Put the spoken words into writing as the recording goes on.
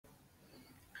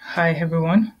Hi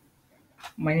everyone,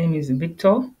 my name is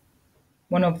Victor,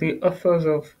 one of the authors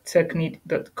of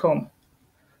Tekneed.com.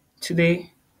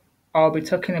 Today I'll be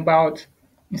talking about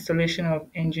installation of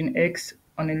Nginx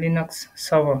on a Linux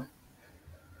server.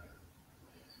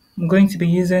 I'm going to be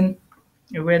using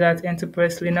a Red Hat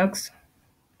Enterprise Linux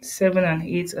 7 and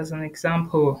 8 as an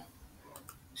example.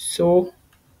 So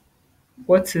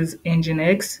what is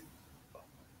Nginx?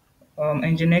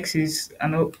 Nginx is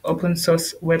an open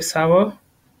source web server.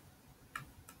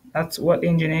 That's what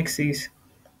Nginx is.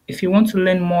 If you want to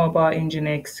learn more about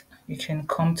Nginx, you can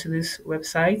come to this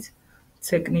website,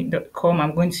 Tekneed.com.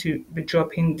 I'm going to be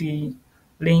dropping the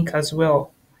link as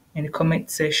well in the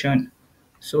comment section.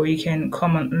 So you can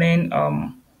come and learn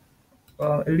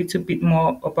a little bit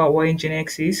more about what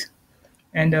Nginx is.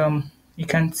 And you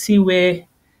can see where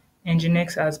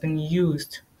Nginx has been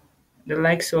used. The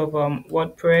likes of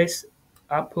WordPress,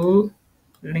 Apple,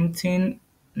 LinkedIn,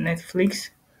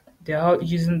 Netflix, they're all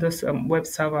using this web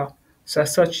server. So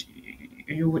as such,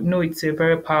 you would know it's a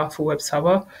very powerful web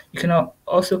server. You can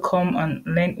also come and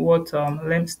learn what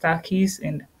LAMP stack is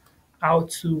and how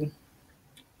to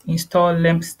install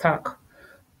LAMP stack.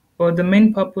 But the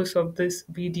main purpose of this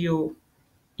video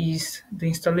is the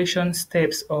installation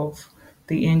steps of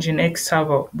the Nginx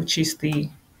server, which is the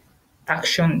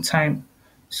action time.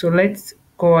 So let's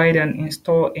go ahead and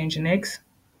install Nginx.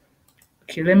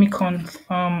 Okay, let me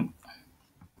confirm.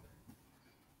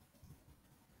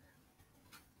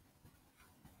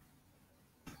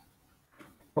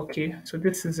 Okay, so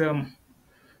this is the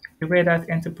Red Hat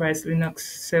Enterprise Linux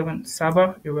 7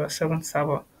 server, the 7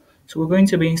 server. So we're going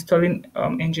to be installing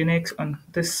Nginx on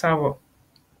this server,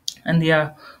 and there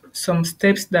are some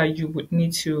steps that you would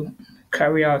need to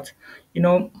carry out.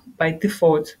 By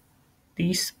default,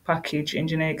 this package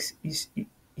Nginx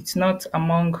it's not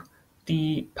among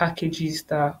the packages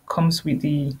that comes with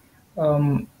the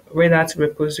Red Hat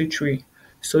repository.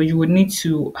 So you would need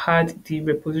to add the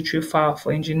repository file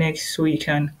for Nginx so you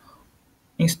can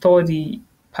install the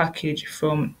package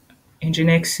from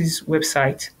Nginx's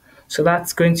website. So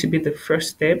that's going to be the first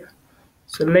step.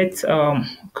 So let's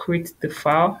create the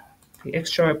file, the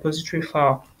extra repository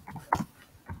file.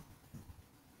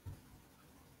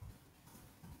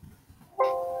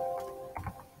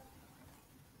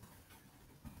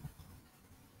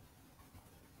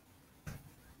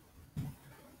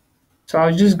 So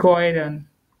I'll just go ahead and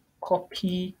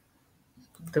copy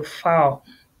the file.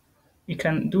 You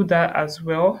can do that as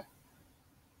well.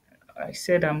 I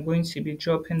said I'm going to be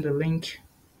dropping the link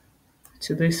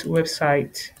to this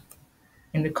website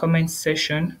in the comment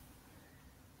section.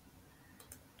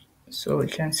 So you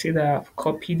can see that I've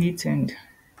copied it and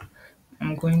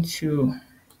I'm going to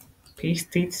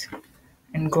paste it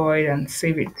and go ahead and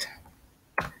save it.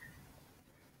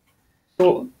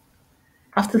 So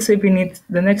after saving it,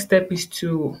 the next step is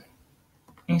to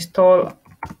install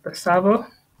the server.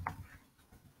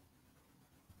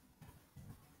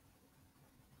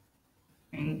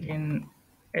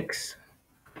 Nginx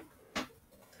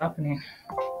happening.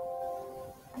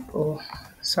 Oh,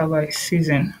 server is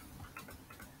season.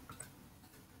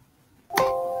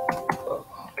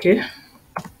 Okay.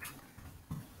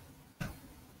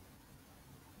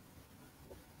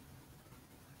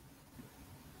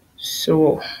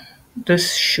 So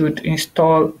this should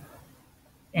install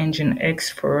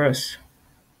Nginx for us.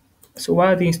 So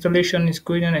while the installation is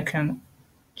going on, I can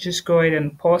just go ahead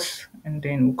and pause and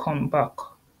then we'll come back.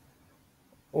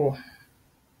 Oh,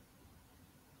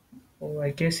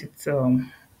 I guess it's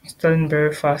installing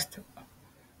very fast.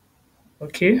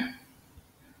 Okay.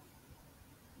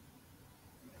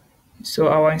 So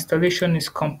our installation is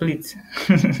complete.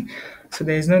 So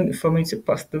there is no need for me to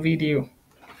pause the video.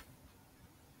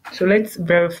 So let's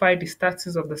verify the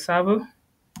status of the server.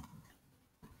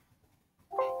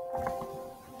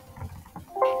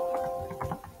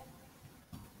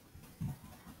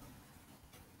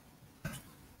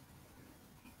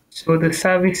 So the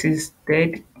service is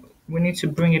dead. We need to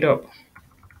bring it up.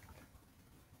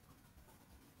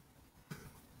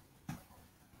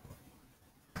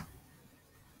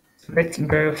 So let's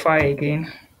verify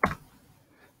again.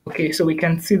 Okay, so we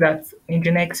can see that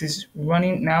Nginx is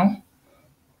running now.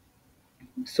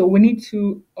 So we need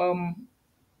to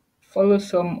follow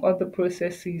some other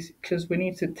processes because we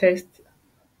need to test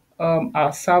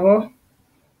our server.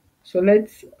 So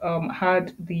let's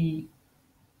add the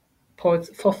port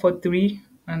 443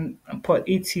 and port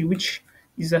 80, which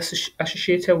is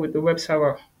associated with the web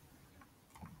server.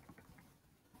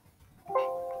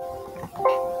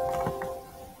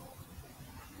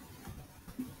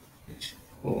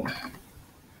 Oh,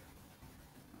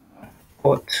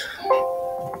 port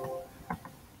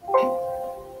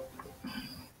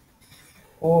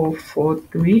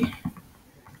 443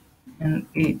 and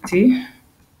 80.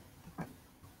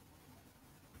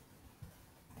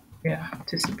 Yeah,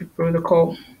 TCP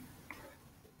protocol.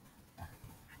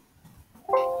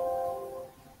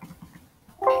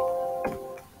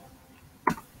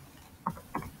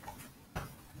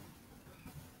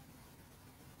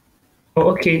 Oh,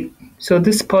 okay. So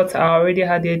this port I already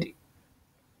added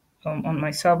on my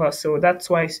server, so that's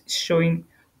why it's showing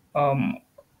um,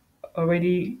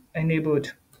 already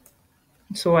enabled.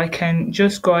 So I can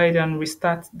just go ahead and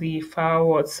restart the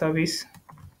firewall service.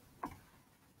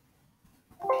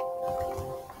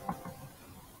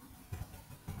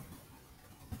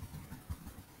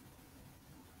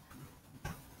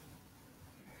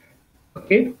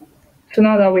 Okay. So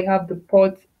now that we have the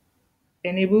port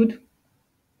enabled,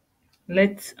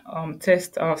 let's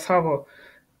test our server.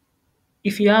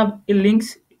 If you have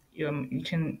e-links, you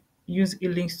can use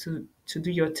e-links to do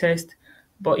your test.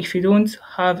 But if you don't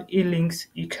have e-links,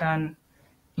 you can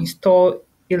install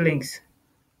e-links.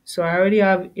 So I already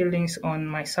have e-links on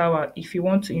my server. If you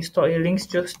want to install e-links,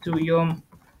 just do yum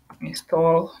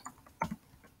install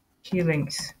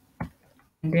e-links,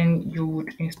 and then you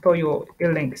would install your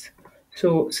e-links.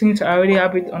 So since I already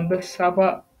have it on the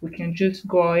server, we can just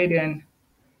go ahead and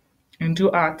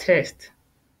do our test.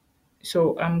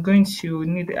 So I'm going to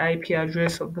need the IP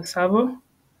address of the server.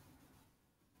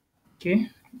 Okay,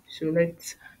 so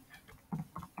let's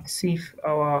see if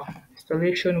our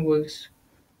installation was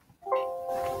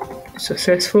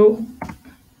successful.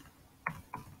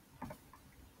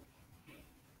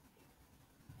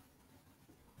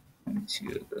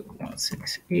 To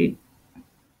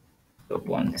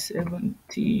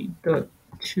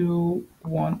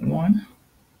 168.170.211.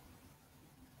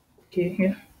 Okay,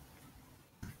 here.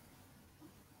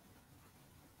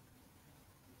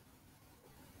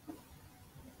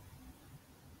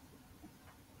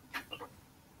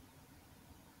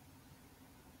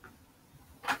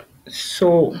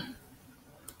 So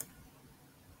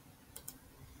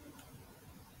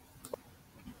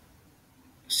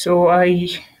so I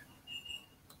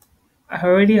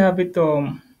already have it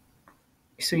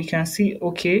so you can see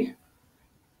okay,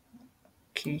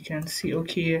 you can see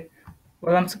okay.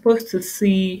 Well, I'm supposed to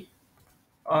see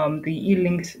the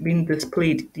e-links being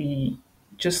displayed, the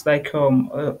just like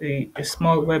a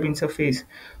small web interface.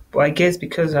 But I guess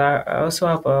because I also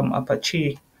have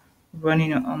Apache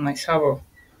running on my server.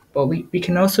 But we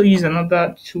can also use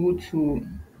another tool to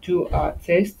do our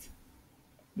test.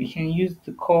 We can use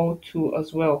the call tool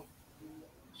as well.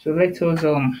 So let us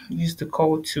use the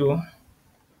call tool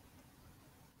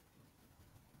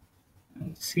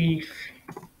and see if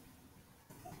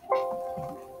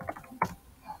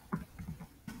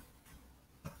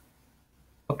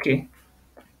okay.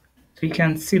 So you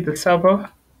can see the server,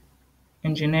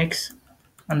 Nginx,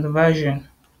 and the version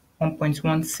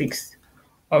 1.16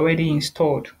 already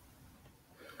installed.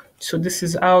 So this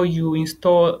is how you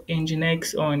install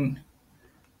Nginx on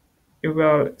a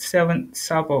RHEL 7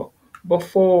 server. But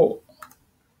for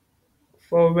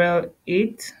RHEL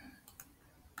 8,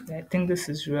 I think this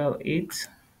is RHEL 8.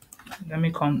 Let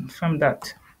me confirm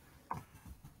that.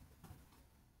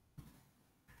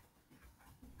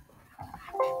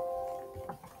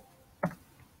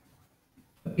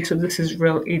 Okay, so this is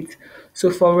RHEL 8. So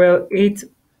for RHEL 8,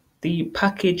 the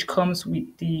package comes with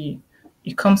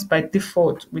it comes by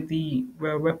default with the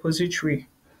RHEL repository.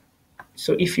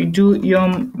 So if you do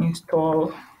yum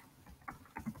install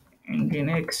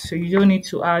Nginx, so you don't need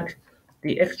to add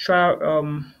the extra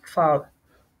file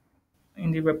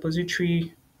in the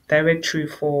repository directory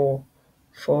for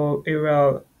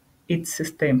Arial 8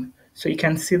 system. So you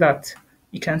can see that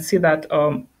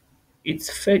it's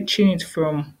fetching it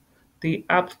from the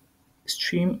app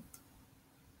stream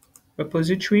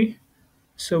repository.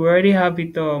 So we already have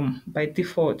it by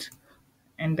default,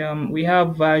 and we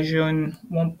have version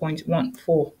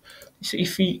 1.14. So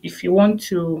if you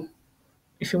want a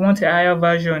higher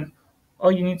version,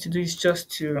 all you need to do is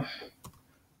just to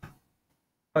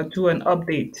do an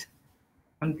update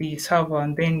on the server,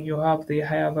 and then you have the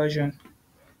higher version.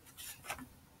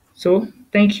 So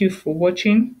thank you for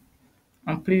watching,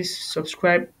 and please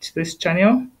subscribe to this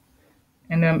channel.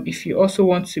 And if you also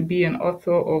want to be an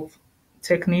author of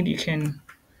Tekneed, you can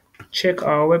check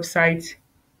our website,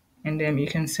 and you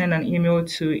can send an email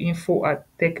to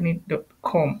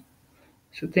info@tekneed.com.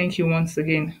 So thank you once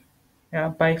again. Yeah,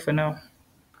 bye for now.